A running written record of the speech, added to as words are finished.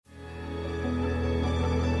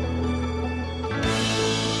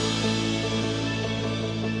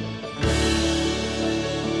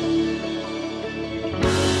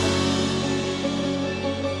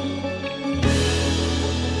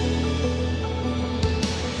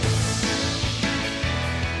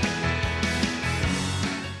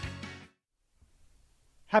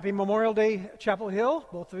Happy Memorial Day, Chapel Hill.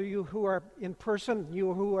 Both of you who are in person,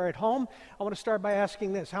 you who are at home. I want to start by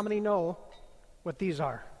asking this. How many know what these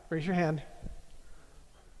are? Raise your hand.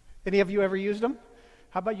 Any of you ever used them?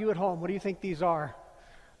 How about you at home? What do you think these are?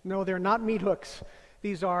 No, they're not meat hooks.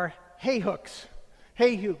 These are hay hooks.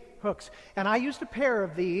 Hooks. And I used a pair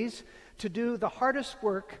of these to do the hardest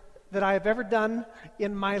work that I have ever done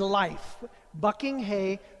in my life, bucking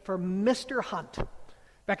hay for Mr. Hunt.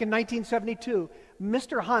 Back in 1972,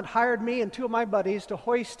 Mr. Hunt hired me and two of my buddies to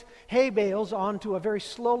hoist hay bales onto a very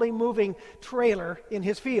slowly moving trailer in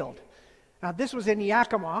his field. Now, this was in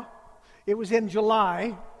Yakima. It was in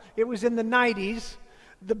July. It was in the 90s.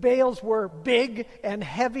 The bales were big and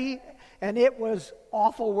heavy, and it was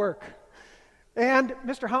awful work. And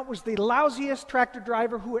Mr. Hunt was the lousiest tractor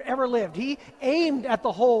driver who ever lived. He aimed at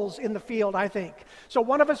the holes in the field, I think. So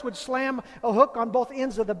one of us would slam a hook on both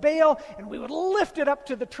ends of the bale, and we would lift it up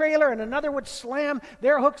to the trailer, and another would slam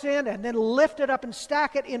their hooks in, and then lift it up and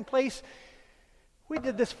stack it in place. We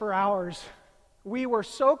did this for hours. We were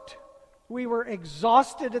soaked. We were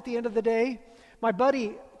exhausted at the end of the day. My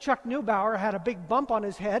buddy, Chuck Neubauer, had a big bump on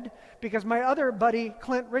his head because my other buddy,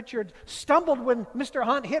 Clint Richards, stumbled when Mr.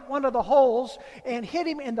 Hunt hit one of the holes and hit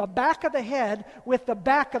him in the back of the head with the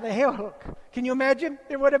back of the hay hook. Can you imagine?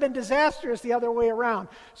 It would have been disastrous the other way around.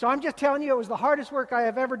 So I'm just telling you, it was the hardest work I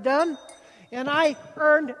have ever done, and I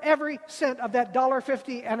earned every cent of that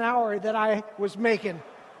 $1.50 an hour that I was making.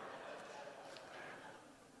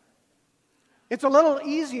 It's a little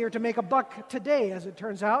easier to make a buck today, as it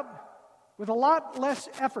turns out, with a lot less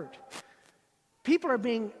effort. People are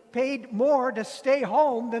being paid more to stay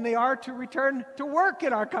home than they are to return to work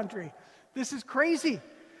in our country. This is crazy.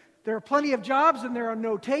 There are plenty of jobs and there are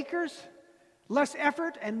no takers. Less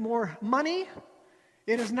effort and more money.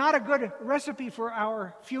 It is not a good recipe for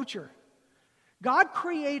our future. God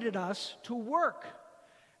created us to work.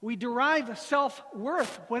 We derive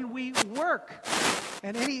self-worth when we work.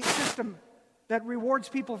 And any system that rewards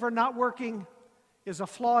people for not working is a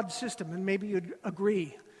flawed system, and maybe you'd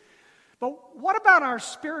agree. But what about our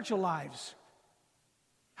spiritual lives?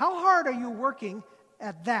 How hard are you working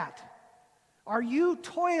at that? Are you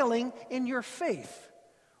toiling in your faith?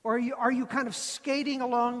 Or are you kind of skating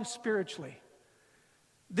along spiritually?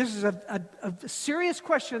 This is a serious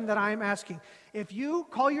question that I'm asking. If you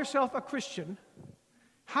call yourself a Christian,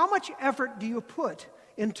 how much effort do you put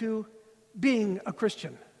into being a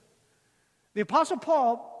Christian? The Apostle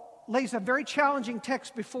Paul lays a very challenging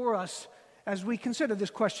text before us as we consider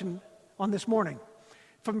this question on this morning.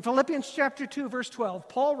 From Philippians chapter 2, verse 12,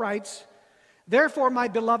 Paul writes, "Therefore, my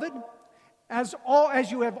beloved, as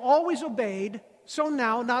you have always obeyed, so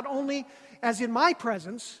now, not only as in my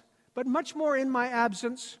presence, but much more in my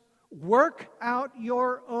absence, work out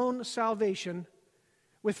your own salvation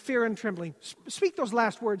with fear and trembling." Speak those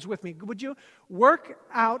last words with me, would you? Work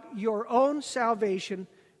out your own salvation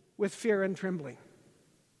with fear and trembling.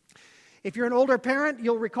 If you're an older parent,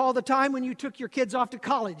 you'll recall the time when you took your kids off to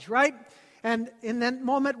college, right? And in that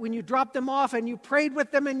moment when you dropped them off and you prayed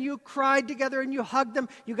with them and you cried together and you hugged them,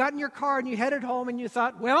 you got in your car and you headed home and you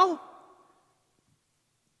thought, well,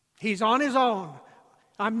 he's on his own.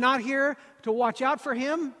 I'm not here to watch out for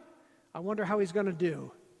him. I wonder how he's going to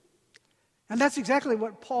do. And that's exactly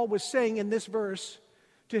what Paul was saying in this verse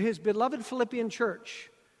to his beloved Philippian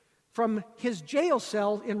church from his jail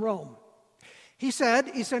cell in Rome. He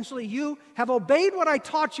said, essentially, you have obeyed what I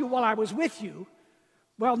taught you while I was with you.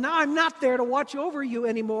 Well, now I'm not there to watch over you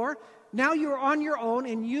anymore. Now you're on your own,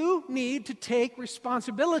 and you need to take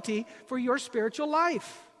responsibility for your spiritual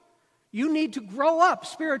life. You need to grow up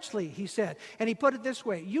spiritually, he said. And he put it this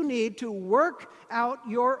way, you need to work out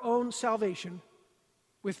your own salvation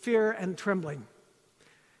with fear and trembling.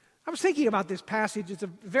 I was thinking about this passage. It's a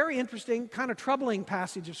very interesting, kind of troubling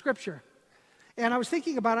passage of Scripture. And I was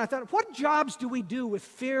thinking about it, I thought, what jobs do we do with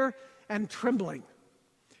fear and trembling?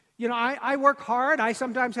 You know, I work hard, I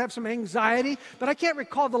sometimes have some anxiety, but I can't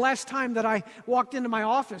recall the last time that I walked into my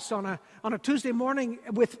office on a Tuesday morning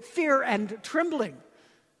with fear and trembling.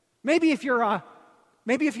 Maybe if you're a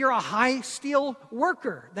high steel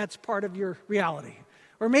worker, that's part of your reality.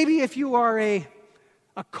 Or maybe if you are a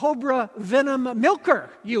cobra venom milker,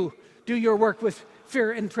 you do your work with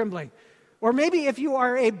fear and trembling. Or maybe if you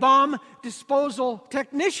are a bomb disposal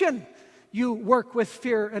technician, you work with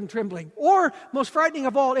fear and trembling. Or, most frightening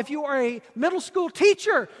of all, if you are a middle school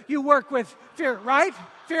teacher, you work with fear, right?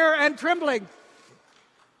 Fear and trembling.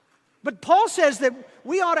 But Paul says that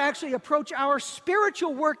we ought to actually approach our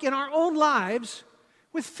spiritual work in our own lives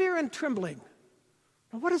with fear and trembling.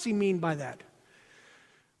 Now, what does he mean by that?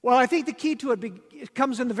 Well, I think the key to it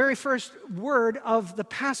comes in the very first word of the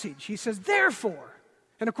passage. He says, therefore.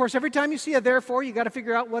 And of course, every time you see a therefore, you got to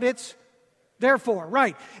figure out what it's therefore,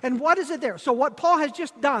 right. And what is it there? So what Paul has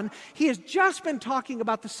just done, he has just been talking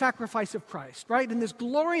about the sacrifice of Christ, right? In this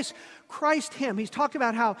glorious Christ hymn, he's talked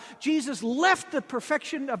about how Jesus left the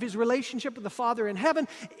perfection of his relationship with the Father in heaven,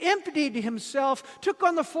 emptied himself, took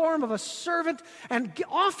on the form of a servant, and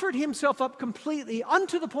offered himself up completely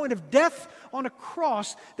unto the point of death on a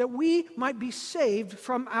cross that we might be saved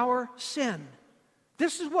from our sin.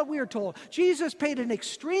 This is what we are told. Jesus paid an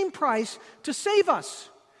extreme price to save us.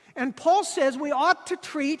 And Paul says we ought to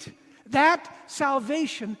treat that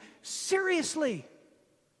salvation seriously.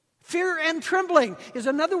 Fear and trembling is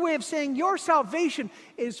another way of saying your salvation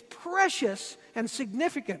is precious and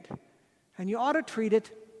significant, and you ought to treat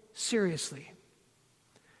it seriously.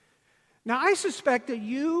 Now, I suspect that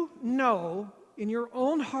you know in your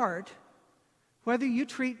own heart whether you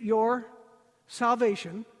treat your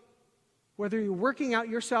salvation, whether you're working out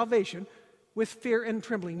your salvation with fear and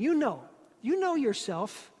trembling. You know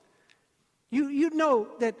yourself. You know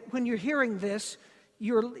that when you're hearing this,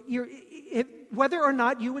 whether or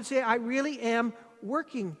not you would say, I really am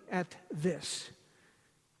working at this.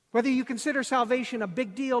 Whether you consider salvation a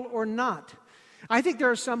big deal or not. I think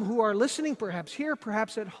there are some who are listening, perhaps here,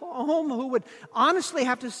 perhaps at home, who would honestly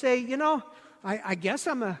have to say, I guess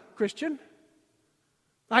I'm a Christian.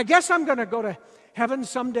 I guess I'm going to go to heaven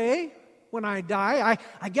someday when I die.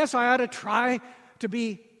 I guess I ought to try to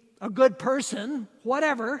be a good person,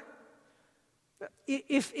 whatever.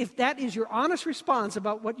 If that is your honest response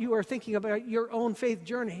about what you are thinking about your own faith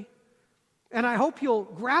journey, and I hope you'll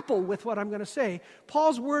grapple with what I'm going to say,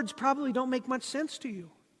 Paul's words probably don't make much sense to you.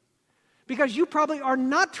 Because you probably are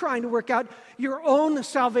not trying to work out your own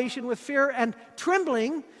salvation with fear and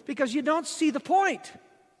trembling because you don't see the point.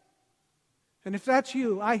 And if that's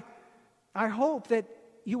you, I hope that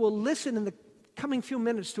you will listen in the coming few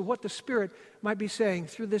minutes to what the Spirit might be saying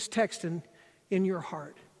through this text in your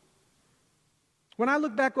heart. When I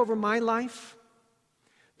look back over my life,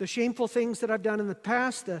 the shameful things that I've done in the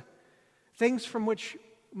past, the things from which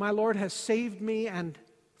my Lord has saved me and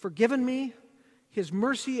forgiven me, His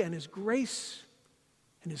mercy and His grace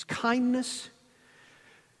and His kindness,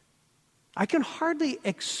 I can hardly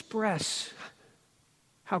express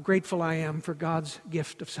how grateful I am for God's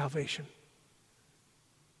gift of salvation.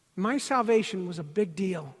 My salvation was a big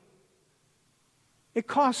deal. It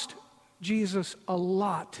cost Jesus a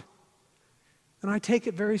lot. And I take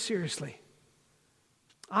it very seriously.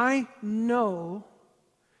 I know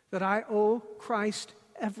that I owe Christ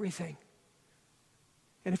everything.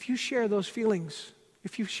 And if you share those feelings,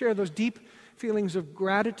 if you share those deep feelings of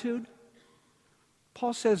gratitude,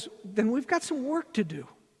 Paul says, then we've got some work to do.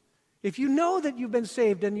 If you know that you've been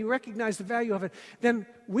saved and you recognize the value of it, then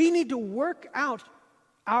we need to work out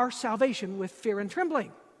our salvation with fear and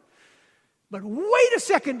trembling. But wait a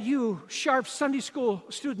second, you sharp Sunday school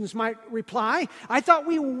students might reply. I thought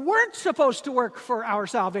we weren't supposed to work for our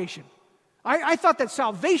salvation. I thought that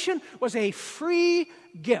salvation was a free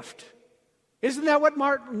gift. Isn't that what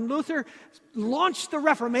Martin Luther launched the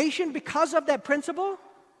Reformation because of that principle?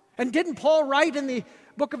 And didn't Paul write in the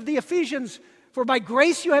book of the Ephesians, for by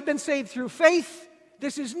grace you have been saved through faith.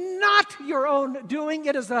 This is not your own doing.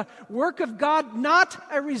 It is a work of God, not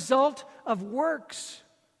a result of works.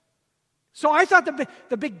 So I thought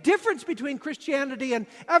the big difference between Christianity and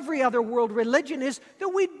every other world religion is that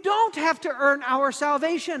we don't have to earn our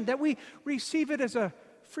salvation, that we receive it as a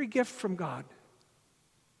free gift from God.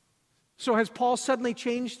 So has Paul suddenly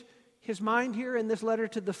changed his mind here in this letter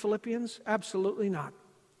to the Philippians? Absolutely not.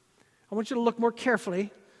 I want you to look more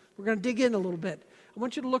carefully. We're going to dig in a little bit. I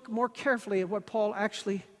want you to look more carefully at what Paul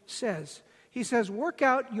actually says. He says, work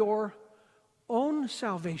out your own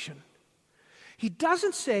salvation. He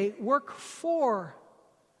doesn't say work for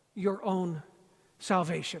your own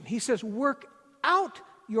salvation. He says work out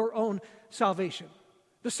your own salvation.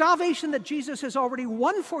 The salvation that Jesus has already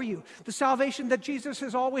won for you. The salvation that Jesus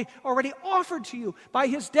has already offered to you by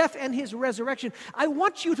His death and His resurrection. I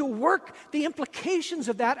want you to work the implications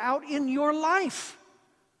of that out in your life.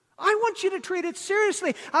 I want you to treat it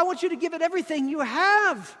seriously. I want you to give it everything you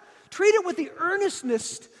have. Treat it with the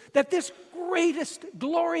earnestness that this greatest,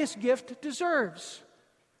 glorious gift deserves.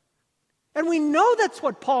 And we know that's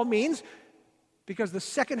what Paul means because the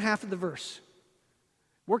second half of the verse,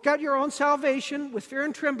 work out your own salvation with fear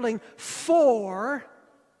and trembling, for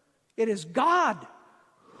it is God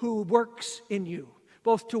who works in you,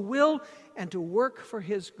 both to will and to work for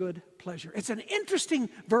His good pleasure. It's an interesting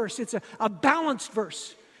verse. It's a balanced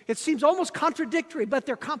verse. It seems almost contradictory, but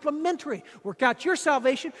they're complementary. Work out your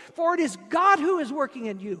salvation, for it is God who is working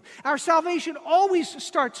in you. Our salvation always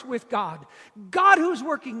starts with God. God who's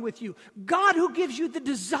working with you. God who gives you the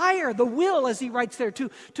desire, the will, as he writes there, to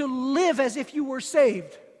live as if you were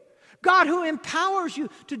saved. God who empowers you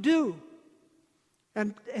to do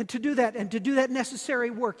and to do that necessary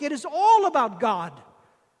work. It is all about God.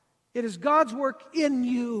 It is God's work in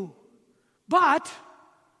you.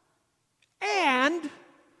 And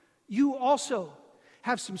you also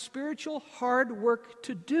have some spiritual hard work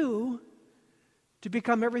to do to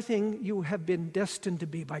become everything you have been destined to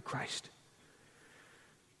be by Christ.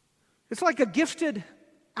 It's like a gifted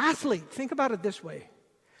athlete. Think about it this way.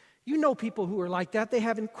 You know people who are like that. They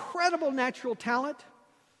have incredible natural talent,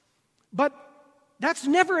 but that's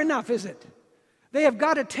never enough, is it? They have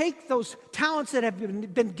got to take those talents that have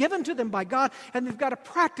been given to them by God, and they've got to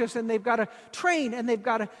practice, and they've got to train, and they've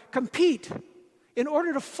got to compete in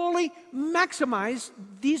order to fully maximize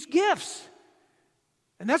these gifts.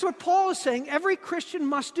 And that's what Paul is saying every Christian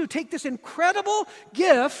must do. Take this incredible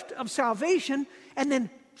gift of salvation and then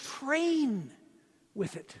train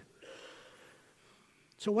with it.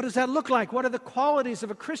 So what does that look like? What are the qualities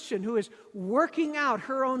of a Christian who is working out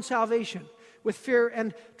her own salvation with fear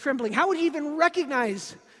and trembling? How would you even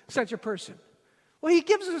recognize such a person? Well, he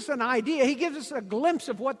gives us an idea. He gives us a glimpse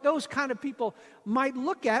of what those kind of people might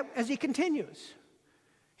look at as he continues.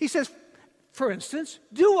 He says, for instance,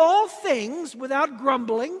 do all things without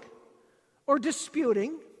grumbling or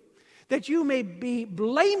disputing, that you may be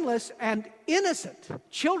blameless and innocent,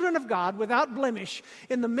 children of God without blemish,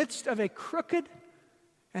 in the midst of a crooked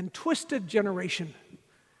and twisted generation,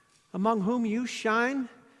 among whom you shine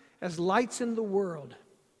as lights in the world.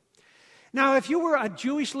 Now, if you were a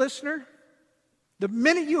Jewish listener, the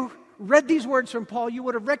minute you read these words from Paul, you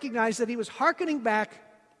would have recognized that he was hearkening back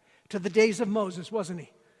to the days of Moses, wasn't he?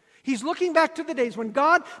 He's looking back to the days when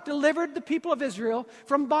God delivered the people of Israel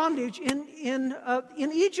from bondage in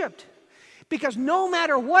Egypt. Because no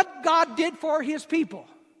matter what God did for his people,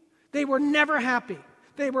 they were never happy.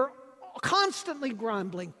 They were constantly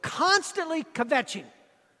grumbling, constantly kvetching.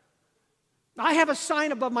 I have a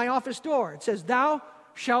sign above my office door. It says, "Thou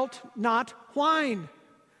shalt not whine."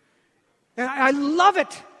 And I love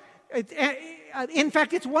it. In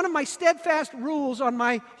fact, it's one of my steadfast rules on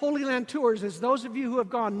my Holy Land tours, as those of you who have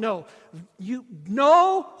gone know.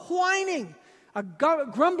 No whining. A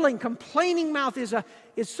grumbling, complaining mouth is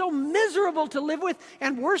so miserable to live with,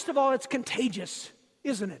 and worst of all, it's contagious,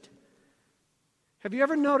 isn't it? Have you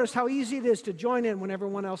ever noticed how easy it is to join in when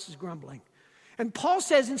everyone else is grumbling? And Paul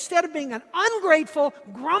says, instead of being an ungrateful,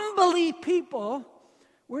 grumbly people,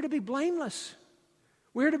 we're to be blameless.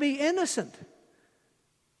 We're to be innocent.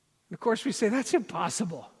 And of course, we say, that's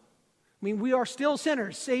impossible. I mean, we are still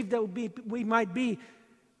sinners, saved though we might be.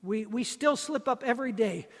 We still slip up every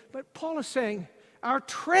day. But Paul is saying, our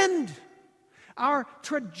trend, our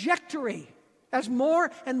trajectory, as more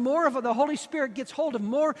and more of the Holy Spirit gets hold of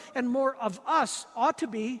more and more of us, ought to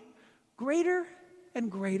be greater and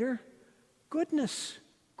greater goodness,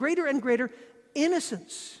 greater and greater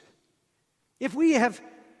innocence. If we have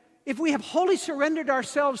wholly surrendered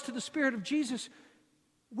ourselves to the Spirit of Jesus,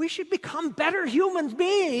 we should become better human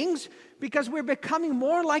beings because we're becoming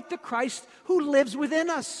more like the Christ who lives within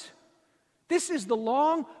us. This is the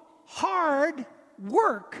long, hard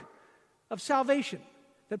work of salvation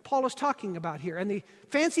that Paul is talking about here. And the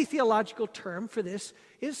fancy theological term for this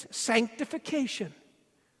is sanctification.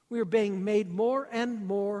 We are being made more and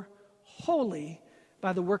more holy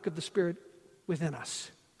by the work of the Spirit within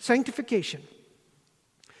us. Sanctification.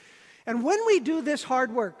 And when we do this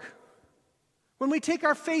hard work, when we take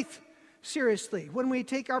our faith seriously, when we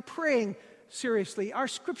take our praying seriously, our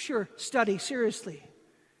scripture study seriously,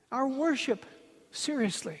 our worship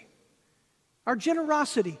seriously, our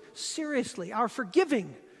generosity seriously, our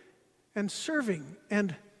forgiving and serving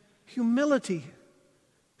and humility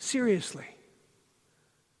seriously,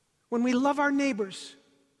 when we love our neighbors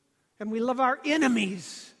and we love our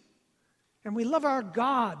enemies and we love our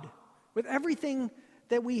God with everything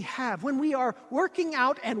that we have, when we are working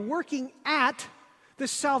out and working at the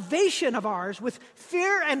salvation of ours with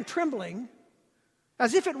fear and trembling,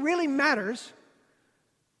 as if it really matters,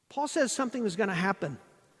 Paul says something is going to happen.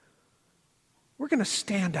 We're going to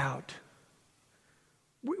stand out.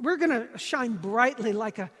 We're going to shine brightly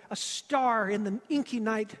like a star in the inky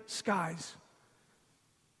night skies.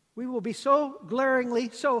 We will be so glaringly,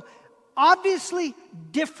 so obviously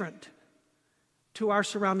different to our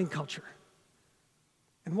surrounding culture.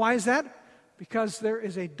 And why is that? Because there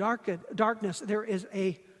is a darkness, there is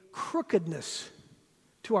a crookedness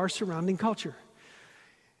to our surrounding culture.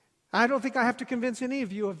 I don't think I have to convince any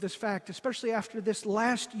of you of this fact, especially after this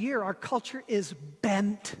last year. Our culture is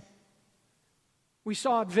bent. We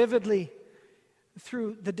saw it vividly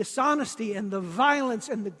through the dishonesty and the violence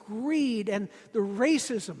and the greed and the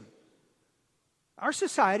racism. Our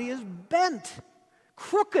society is bent.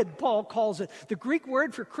 Crooked, Paul calls it. The Greek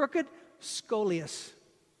word for crooked, scolios.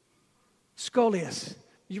 Scolios.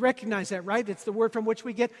 You recognize that, right? It's the word from which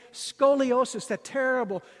we get scoliosis, that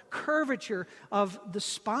terrible curvature of the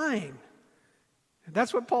spine.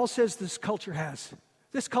 That's what Paul says this culture has.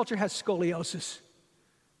 This culture has scoliosis.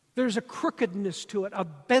 There's a crookedness to it, a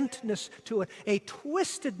bentness to it, a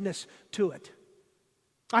twistedness to it.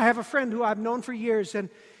 I have a friend who I've known for years, and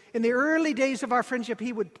in the early days of our friendship,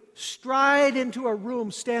 he would stride into a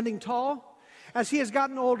room standing tall. As he has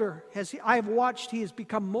gotten older, I have watched, he has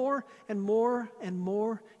become more and more and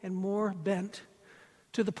more and more bent,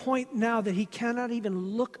 to the point now that he cannot even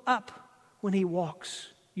look up when he walks.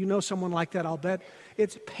 You know someone like that, I'll bet.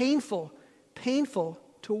 It's painful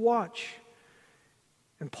to watch.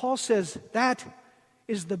 And Paul says that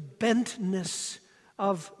is the bentness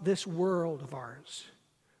of this world of ours.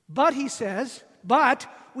 But he says, but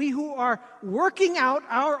we who are working out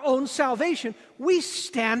our own salvation, we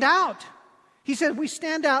stand out. He said, we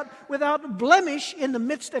stand out without blemish in the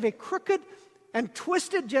midst of a crooked and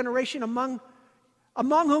twisted generation among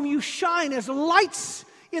whom you shine as lights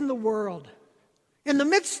in the world. In the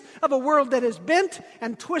midst of a world that is bent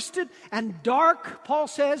and twisted and dark, Paul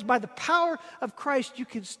says, by the power of Christ, you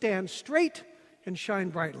can stand straight and shine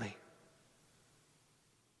brightly.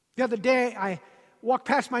 The other day, I walked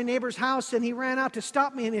past my neighbor's house, and he ran out to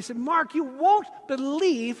stop me, and he said, Mark, you won't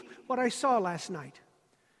believe what I saw last night.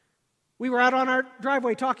 We were out on our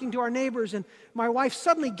driveway talking to our neighbors, and my wife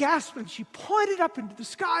suddenly gasped, and she pointed up into the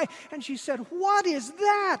sky, and she said, what is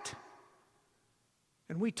that?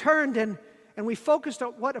 And we turned, and we focused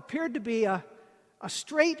on what appeared to be a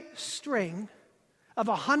straight string of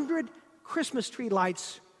 100 Christmas tree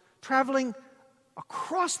lights traveling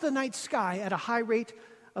across the night sky at a high rate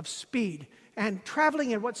of speed and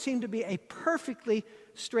traveling in what seemed to be a perfectly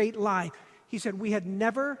straight line. He said, we had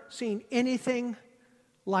never seen anything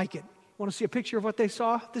like it. Want to see a picture of what they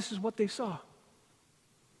saw? This is what they saw.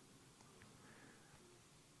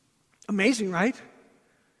 Amazing, right?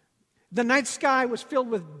 The night sky was filled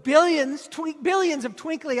with billions of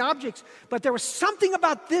twinkly objects, but there was something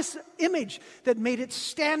about this image that made it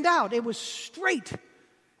stand out. It was straight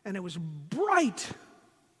and it was bright.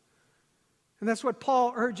 And that's what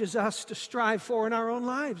Paul urges us to strive for in our own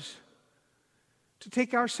lives. To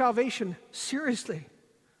take our salvation seriously.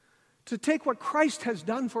 To take what Christ has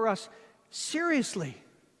done for us seriously.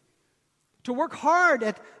 To work hard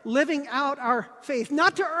at living out our faith.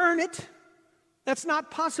 Not to earn it. That's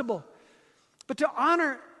not possible. But to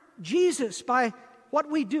honor Jesus by what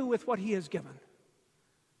we do with what He has given.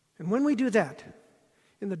 And when we do that,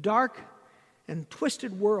 in the dark and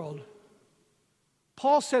twisted world,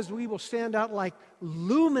 Paul says we will stand out like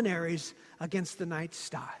luminaries against the night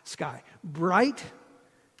sky, bright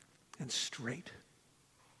and straight.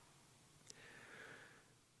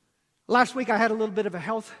 Last week I had a little bit of a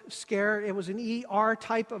health scare. It was an ER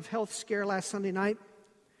type of health scare last Sunday night.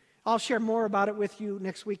 I'll share more about it with you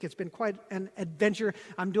next week. It's been quite an adventure.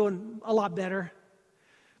 I'm doing a lot better.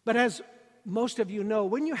 But as most of you know,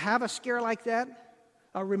 when you have a scare like that,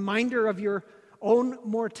 a reminder of your own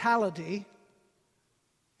mortality,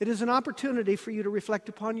 it is an opportunity for you to reflect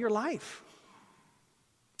upon your life.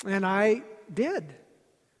 And I did.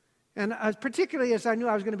 And particularly as I knew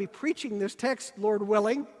I was going to be preaching this text, Lord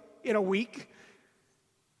willing, in a week,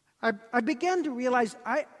 I began to realize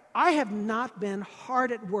I have not been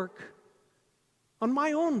hard at work on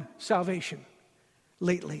my own salvation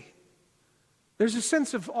lately. There's a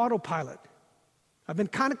sense of autopilot. I've been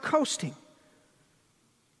kind of coasting.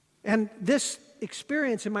 And this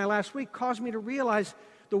experience in my last week caused me to realize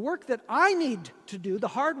the work that I need to do, the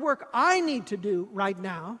hard work I need to do right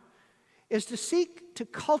now, is to seek to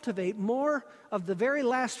cultivate more of the very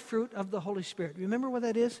last fruit of the Holy Spirit. Remember what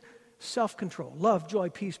that is? Self-control. Love, joy,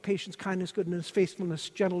 peace, patience, kindness, goodness, faithfulness,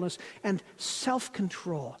 gentleness, and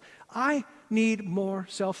self-control. I need more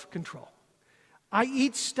self-control. I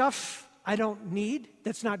eat stuff I don't need,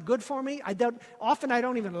 that's not good for me. Often I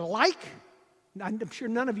don't even like. I'm sure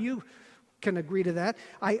none of you can agree to that.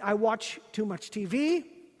 I watch too much TV.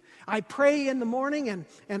 I pray in the morning,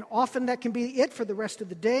 and often that can be it for the rest of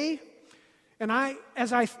the day. And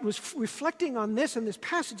as I was reflecting on this and this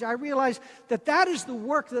passage, I realized that is the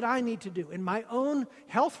work that I need to do in my own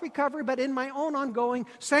health recovery, but in my own ongoing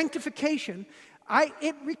sanctification.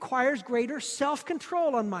 It requires greater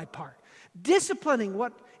self-control on my part, disciplining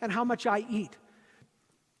what and how much I eat.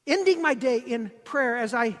 ending my day in prayer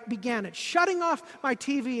as I began it, shutting off my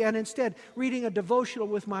TV and instead reading a devotional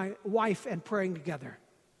with my wife and praying together.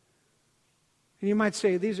 And you might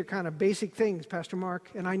say, these are kind of basic things, Pastor Mark,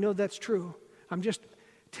 and I know that's true. I'm just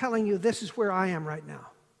telling you this is where I am right now.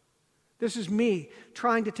 This is me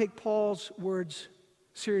trying to take Paul's words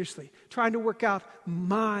seriously, trying to work out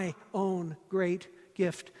my own great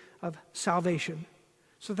gift of salvation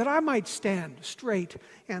so that I might stand straight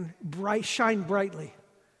and shine brightly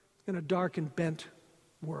in a dark and bent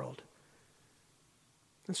world.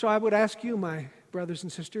 And so I would ask you, my brothers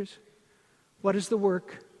and sisters, what is the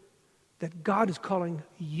work that God is calling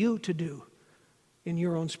you to do in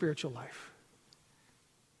your own spiritual life?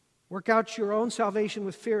 Work out your own salvation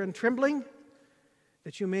with fear and trembling,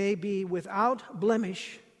 that you may be without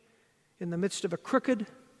blemish in the midst of a crooked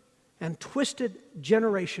and twisted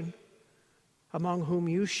generation, among whom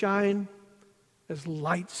you shine as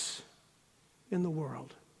lights in the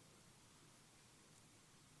world.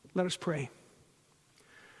 Let us pray.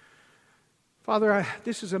 Father,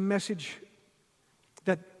 this is a message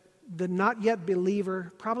that the not yet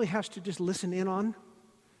believer probably has to just listen in on.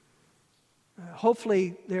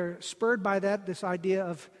 Hopefully they're spurred by that, this idea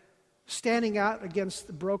of standing out against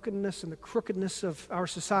the brokenness and the crookedness of our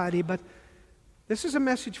society. But this is a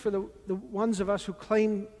message for the ones of us who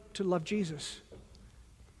claim to love Jesus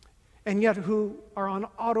and yet who are on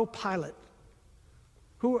autopilot,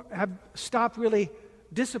 who have stopped really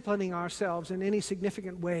disciplining ourselves in any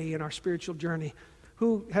significant way in our spiritual journey,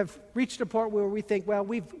 who have reached a point where we think, well,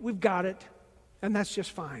 we've got it, and that's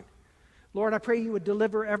just fine. Lord, I pray you would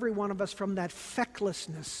deliver every one of us from that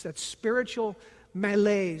fecklessness, that spiritual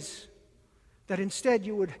malaise, that instead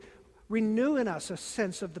you would renew in us a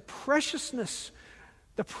sense of the preciousness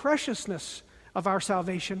of our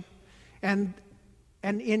salvation, and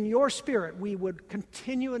in your Spirit we would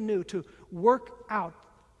continue anew to work out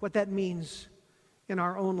what that means in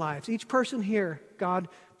our own lives. Each person here, God,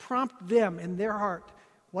 prompt them in their heart.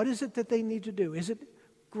 What is it that they need to do? Is it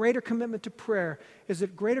greater commitment to prayer? Is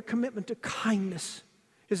it greater commitment to kindness?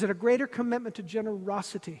 Is it a greater commitment to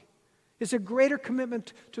generosity? Is it a greater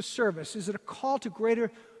commitment to service? Is it a call to greater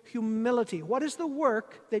humility? What is the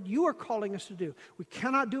work that you are calling us to do? We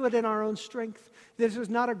cannot do it in our own strength. This is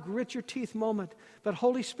not a grit your teeth moment. But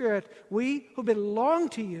Holy Spirit, we who belong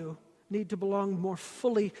to you need to belong more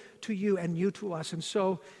fully to you and you to us. And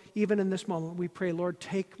so, even in this moment, we pray, Lord,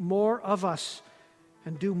 take more of us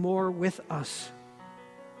and do more with us.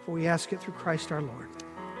 For we ask it through Christ our Lord.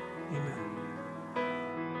 Amen.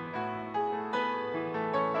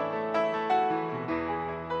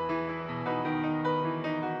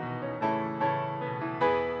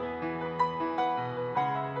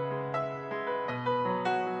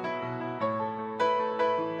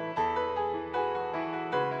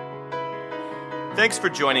 Thanks for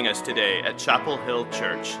joining us today at Chapel Hill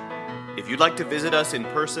Church. If you'd like to visit us in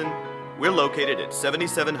person, we're located at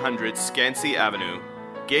 7700 Scansey Avenue,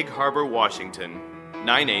 Gig Harbor, Washington,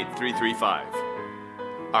 98335.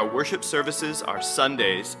 Our worship services are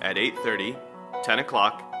Sundays at 8:30, 10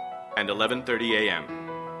 o'clock, and 11:30 a.m.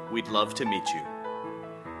 We'd love to meet you.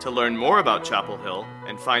 To learn more about Chapel Hill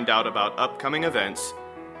and find out about upcoming events,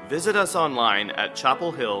 visit us online at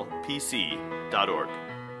chapelhillpc.org.